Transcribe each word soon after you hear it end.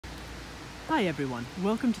Hi everyone,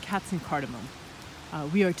 welcome to Cats and Cardamom.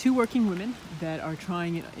 We are two working women that are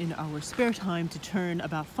trying in our spare time to turn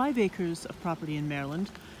about 5 acres of property in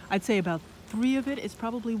Maryland. I'd say about 3 of it is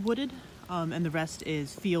probably wooded, and the rest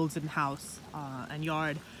is fields and house and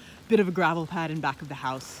yard. Bit of a gravel pad in back of the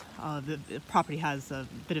house. The property has a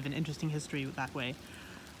bit of an interesting history that way.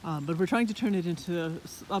 But we're trying to turn it into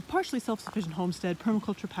a partially self-sufficient homestead,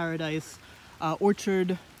 permaculture paradise,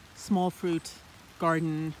 orchard, small fruit,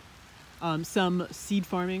 garden, some seed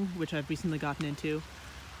farming, which I've recently gotten into.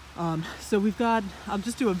 So we've got, I'll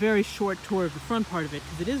just do a very short tour of the front part of it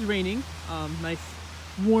because it is raining. Nice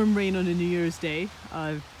warm rain on a New Year's Day.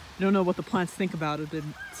 I don't know what the plants think about it. It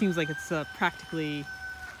seems like it's practically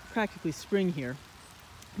spring here.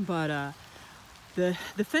 But the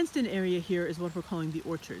fenced in area here is what we're calling the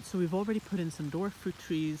orchard. So we've already put in some dwarf fruit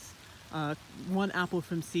trees, 1 apple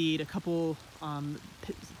from seed, a couple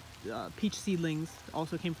peach seedlings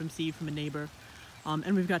also came from seed from a neighbor.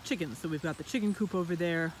 And we've got chickens. So we've got the chicken coop over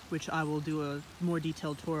there, which I will do a more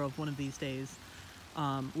detailed tour of one of these days.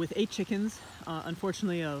 With 8 chickens,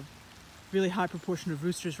 unfortunately a really high proportion of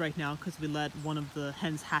roosters right now because we let one of the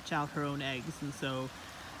hens hatch out her own eggs. And so,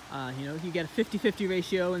 you get a 50-50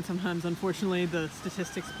 ratio, and sometimes unfortunately the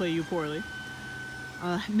statistics play you poorly.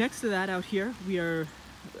 Next to that out here, we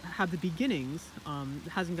have the beginnings,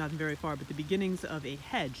 it hasn't gotten very far, but the beginnings of a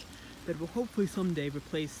hedge that will hopefully someday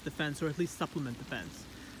replace the fence or at least supplement the fence.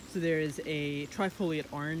 So there is a trifoliate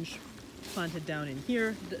orange planted down in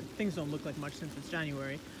here. Things don't look like much since it's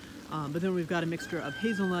January. But then we've got a mixture of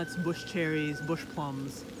hazelnuts, bush cherries, bush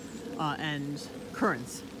plums, and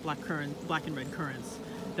currants, black and red currants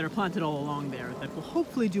that are planted all along there that will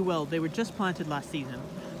hopefully do well. They were just planted last season,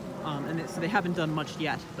 so they haven't done much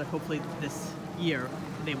yet, but hopefully this year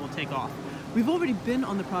they will take off. We've already been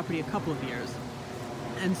on the property a couple of years,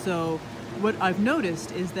 and so what I've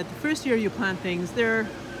noticed is that the first year you plant things,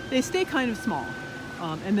 they stay kind of small,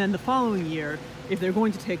 and then the following year, if they're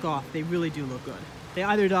going to take off, they really do look good. They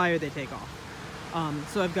either die or they take off.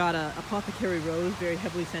 So I've got a apothecary rose, very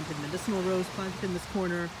heavily scented medicinal rose planted in this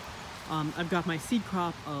corner. I've got my seed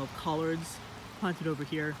crop of collards planted over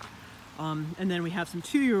here. And then we have some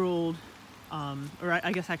 2-year-old, or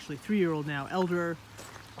I guess actually 3-year-old now, elder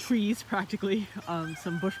trees practically,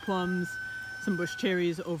 some bush plums, some bush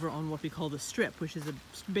cherries over on what we call the strip, which is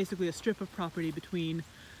basically a strip of property between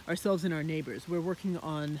ourselves and our neighbors. We're working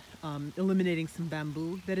on eliminating some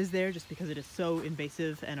bamboo that is there just because it is so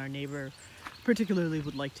invasive, and our neighbor particularly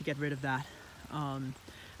would like to get rid of that.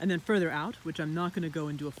 And then further out, which I'm not going to go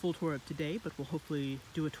and do a full tour of today, but we'll hopefully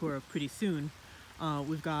do a tour of pretty soon,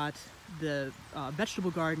 we've got the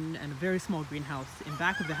vegetable garden and a very small greenhouse in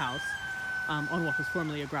back of the house on what was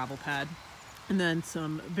formerly a gravel pad. And then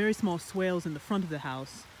some very small swales in the front of the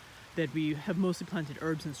house that we have mostly planted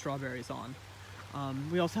herbs and strawberries on.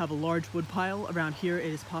 We also have a large wood pile around here. It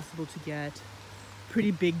is possible to get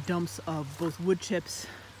pretty big dumps of both wood chips,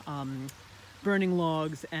 burning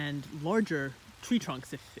logs, and larger tree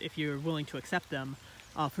trunks if you're willing to accept them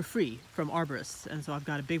for free from arborists. And so I've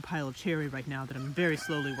got a big pile of cherry right now that I'm very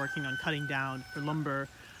slowly working on cutting down for lumber,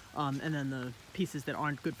 and then the pieces that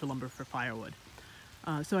aren't good for lumber for firewood.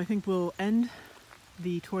 So I think we'll end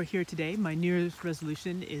the tour here today. My New Year's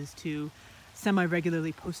resolution is to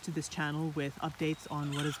semi-regularly post to this channel with updates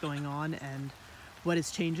on what is going on and what is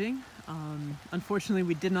changing. Unfortunately,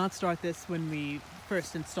 we did not start this when we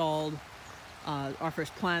first installed our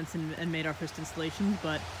first plants and made our first installations,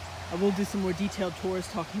 but I will do some more detailed tours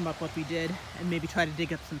talking about what we did and maybe try to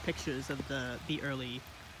dig up some pictures of the early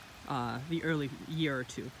year or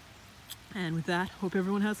two. And with that, hope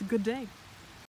everyone has a good day.